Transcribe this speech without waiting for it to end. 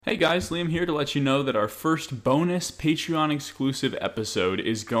Hey guys, Liam here to let you know that our first bonus Patreon exclusive episode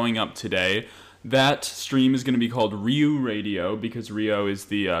is going up today. That stream is going to be called Ryu Radio because Ryo is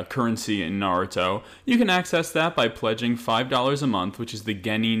the currency in Naruto. You can access that by pledging $5 a month, which is the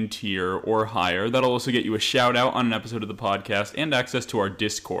Genin tier or higher. That'll also get you a shout out on an episode of the podcast and access to our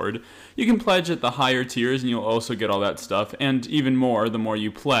Discord. You can pledge at the higher tiers and you'll also get all that stuff, and even more the more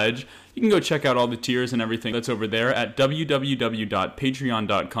you pledge. You can go check out all the tiers and everything that's over there at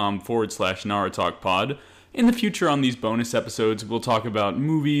www.patreon.com/NaruTalkPod. In the future on these bonus episodes, we'll talk about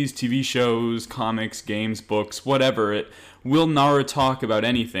movies, TV shows, comics, games, books, whatever. We'll Naruto about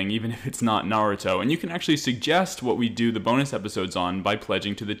anything, even if it's not Naruto. And you can actually suggest what we do the bonus episodes on by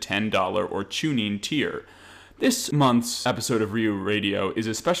pledging to the $10 or Chunin tier. This month's episode of Ryu Radio is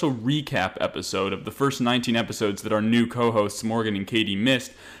a special recap episode of the first 19 episodes that our new co-hosts Morgan and Katie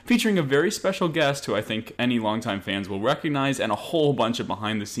missed, featuring a very special guest who I think any longtime fans will recognize, and a whole bunch of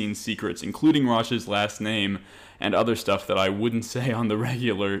behind-the-scenes secrets, including Raj's last name and other stuff that I wouldn't say on the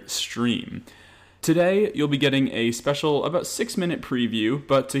regular stream. Today, you'll be getting a special about 6-minute preview,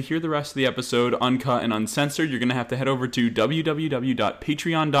 but to hear the rest of the episode uncut and uncensored, you're going to have to head over to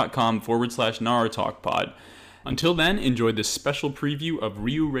www.patreon.com/NaruTalkPod. Until then, enjoy this special preview of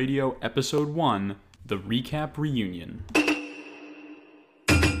Ryu Radio Episode 1, The Recap Reunion.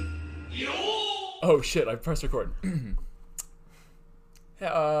 Oh shit, I pressed record.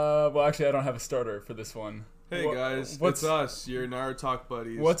 Well actually I don't have a starter for this one. Hey guys, it's us, your Naruto Talk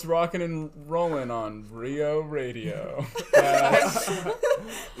buddies. What's rocking and rolling on Ryu Radio?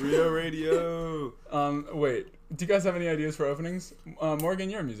 Ryu Radio. Wait, do you guys have any ideas for openings? Morgan,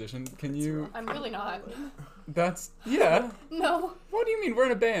 you're a musician. Can you... I'm really not. That's... Yeah. No. What do you mean? We're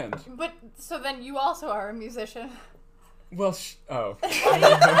in a band. But, so then you also are a musician. Well, oh.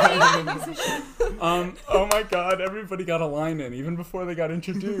 Oh my god, everybody got a line in, even before they got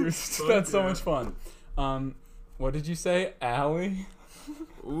introduced. That's so much fun. What did you say? Allie?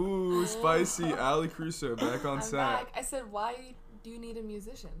 Ooh, spicy. Allie Crusoe back on set. Back. I said, why do you need a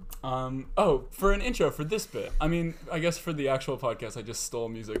musician? Oh, for an intro for this bit. I mean, I guess for the actual podcast, I just stole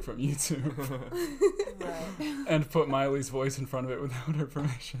music from YouTube. Right. And put Miley's voice in front of it without her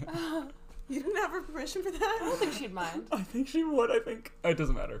permission. You didn't have her permission for that? I don't think she'd mind. I think she would, it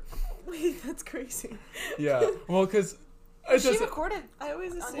doesn't matter. Wait, that's crazy. Yeah, well, because... She recorded I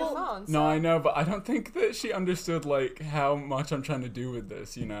always on assume. your phone. So. No, I know, but I don't think that she understood, like, how much I'm trying to do with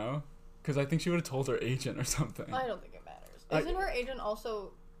this, you know? Because I think she would have told her agent or something. I don't think it matters. Isn't her agent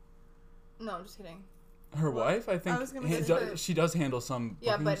also... No, I'm just kidding. Her wife, I think, I was gonna say she does handle some...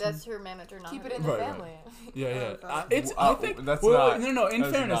 Yeah, but bookings that's her manager, not Keep her it in agent. the Right, family. Yeah. God. I think... that's wait, not... No, in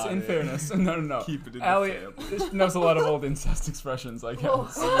that's fairness, not in it. fairness. No. Keep it in Allie the family. knows a lot of old incest expressions, I guess.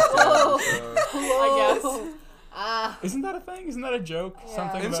 Whoa. I guess. Isn't that a thing? Isn't that a joke? Yeah.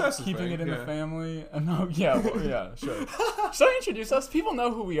 Something Incest about is a keeping thing, it in the yeah. family? No, yeah, sure. Should I introduce us? People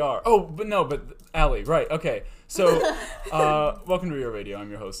know who we are. Oh, but Allie, right, okay. So, welcome to Ryu Radio. I'm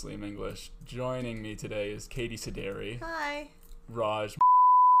your host, Liam English. Joining me today is Katie Sideri, Hi. Raj.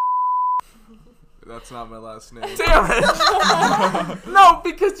 That's not my last name. Damn it! No,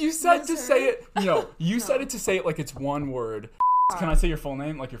 because you said to say it. No, you said it to say it like it's one word. Can I say your full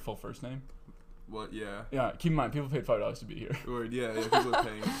name, like your full first name? What? Yeah. Yeah, keep in mind, people paid $5 to be here. Word. Yeah. People are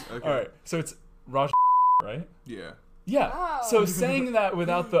paying. Okay. All right, so it's Raj, right? Yeah. Yeah. Oh. So saying that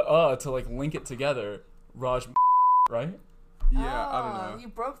without the to like link it together, Raj, right? Yeah. I don't know. You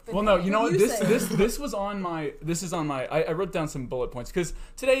broke the Well, no, name. you know what? You say it. This was on my. This is on my. I wrote down some bullet points because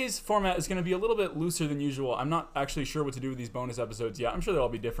today's format is going to be a little bit looser than usual. I'm not actually sure what to do with these bonus episodes yet. I'm sure they'll all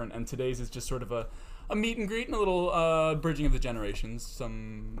be different, and today's is just sort of a meet and greet and a little bridging of the generations.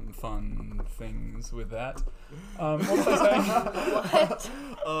 Some fun things with that. What was I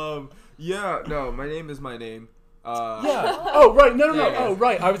saying? Yeah. No. My name is my name. Yeah. Oh, right. No. Yeah. Oh,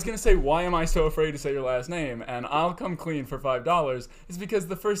 right. I was going to say, why am I so afraid to say your last name? And I'll come clean for $5. It's because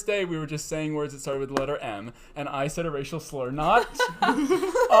the first day we were just saying words that started with the letter M, and I said a racial slur. Not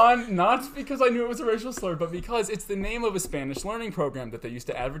because I knew it was a racial slur, but because it's the name of a Spanish learning program that they used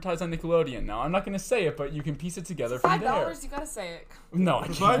to advertise on Nickelodeon. Now, I'm not going to say it, but you can piece it together from there. $5, you gotta say it. No, I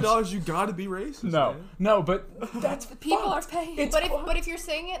For can't. $5, you gotta be racist. No, Man. no, but that's People are fucked. paying. It's But fucked. if you're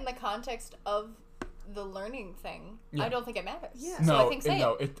saying it in the context of the learning thing, Yeah. I don't think it matters. Yeah. So No, I think say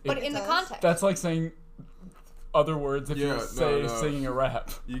no, it. it- But it in the does. context. That's like saying other words if Yeah, you say no. singing a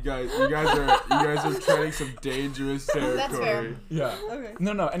rap. You guys are treading some dangerous territory. That's fair. Yeah. Okay.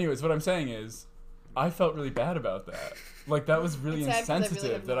 No. Anyways, what I'm saying is, I felt really bad about that. Like that was really It's sad 'cause I really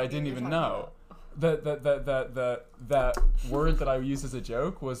insensitive have that no I idea didn't what even you're know. talking That word that I used as a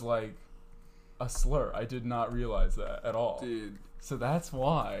joke was like a slur. I did not realize that at all. Dude, So that's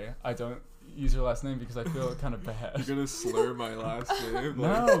why I don't use your last name, because I feel kind of bad. You're gonna slur my last name?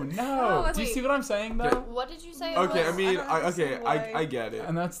 No. Oh, Do you wait. see what I'm saying, though? What did you say? It Okay, I was? mean, I don't understand why. I get it.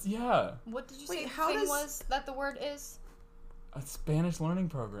 And that's, yeah, What did you Wait, say? how the thing does- was that the word is? a Spanish learning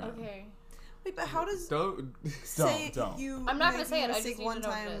program. Okay. Wait, but how does Don't. say Don't. you I'm not gonna making say a it. I just mistake need one to know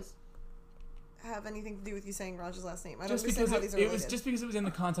what it time is. have anything to do with you saying Raj's last name? I don't Just understand because how these are it related. was just because it was in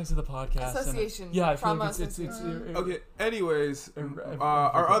the context of the podcast. Association, And, yeah, I feel trauma like it's Okay. Anyways,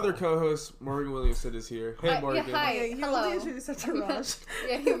 our other co-host Morgan Williamson is here. Hey, Yeah, Morgan. hi. Yeah, you Hello. only introduced her to Raj.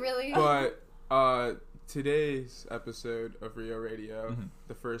 Yeah, you really. But today's episode of Rio Radio, Mhm.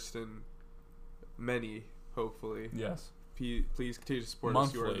 the first in many, hopefully. Yes. Please continue to support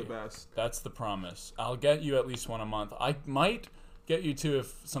us. You are the Monthly. best. That's the promise. I'll get you at least one a month. I might get you two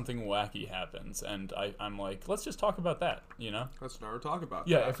if something wacky happens, and I'm like, let's just talk about that, you know? Let's never talk about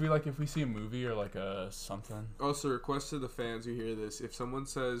Yeah, that. if we see a movie or like a something. Also, request to the fans who hear this: if someone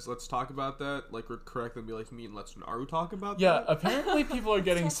says "let's talk about that," like correct them, be like, "You mean let's Naru talk about Yeah, that?" apparently people are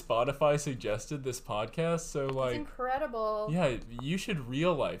getting Spotify suggested this podcast, so It's like, incredible. yeah, you should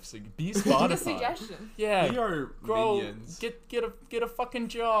real life be Good Spotify. suggestion. Yeah, We are grow, minions. get a fucking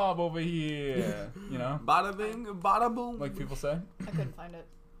job over here, you know, Bada bing, bada boom. like people say. I couldn't find it.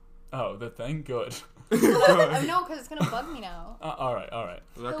 Oh, the thing, good. Oh, no, because it's gonna bug me now. All right. I'm not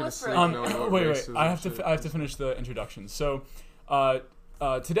Who gonna was sleep first? knowing what Wait. racism I have shit to is. finish the introduction. So,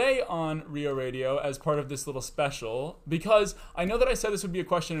 today on Rio Radio, as part of this little special, because I know that I said this would be a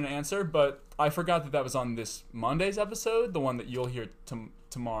question and answer, but I forgot that was on this Monday's episode, the one that you'll hear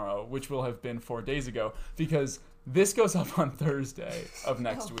tomorrow, which will have been 4 days ago, because this goes up on Thursday of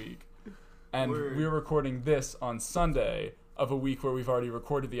next week, and Word. we're recording this on Sunday of a week where we've already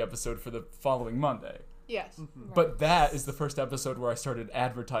recorded the episode for the following Monday. Yes. But that is the first episode where I started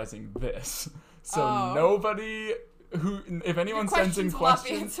advertising this. So Oh. nobody if anyone sends in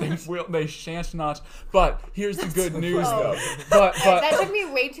questions will not be questions, they shan't not. But here's the good news Oh. though. But That took me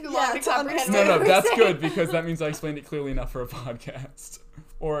way too long Yeah, to to comprehend. understand. what no, you that's were good saying. because that means I explained it clearly enough for a podcast.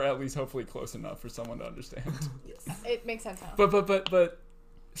 Or at least hopefully close enough for someone to understand. It makes sense now. But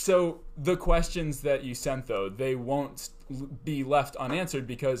so the questions that you sent though, they won't be left unanswered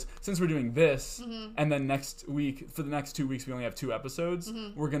because since we're doing this and then next week for the next 2 weeks we only have 2 episodes,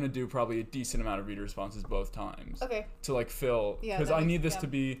 we're going to do probably a decent amount of reader responses both times. Okay. To like fill Yeah, because that I makes- need this yeah. to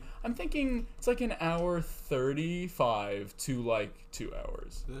be I'm thinking it's like an hour 35 to like 2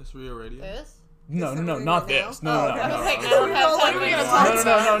 hours. This Rio Radio. This? No, Is that what not we're doing this. now? No, Oh, no, okay. no, I was like, no. I don't have What time are we gonna anymore.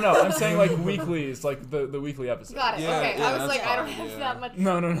 talk No. I'm saying like weeklies, like the weekly episodes. Got it. Yeah, okay. yeah, I was that's like, I don't fine, have yeah. that much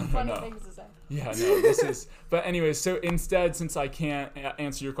No. funny things to say. Yeah, no, this is. But anyways, so instead, since I can't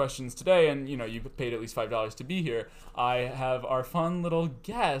answer your questions today, and you know you paid at least $5 to be here, I have our fun little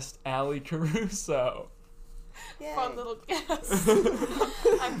guest, Allie Caruso. Yay. Fun little guest.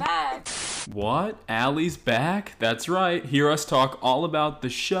 I'm back. What? Allie's back? That's right. Hear us talk all about the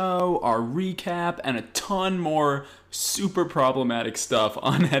show, our recap, and a ton more super problematic stuff,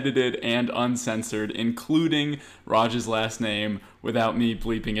 unedited and uncensored, including Raj's last name without me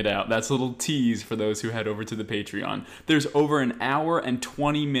bleeping it out. That's a little tease for those who head over to the Patreon. There's over an hour and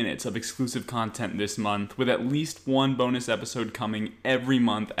 20 minutes of exclusive content this month, with at least one bonus episode coming every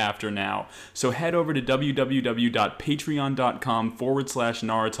month after now. So head over to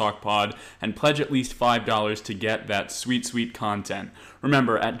www.patreon.com/NaraTalkPod and pledge at least $5 to get that sweet, sweet content.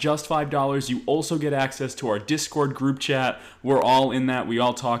 Remember, at just $5, you also get access to our Discord group chat. We're all in that. We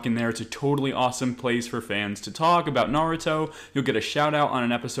all talk in there. It's a totally awesome place for fans to talk about Naruto. You'll get a shout out on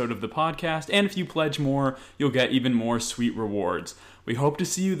an episode of the podcast, and if you pledge more, you'll get even more sweet rewards. We hope to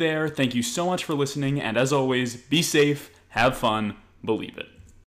see you there. Thank you so much for listening, and as always, be safe, have fun, believe it.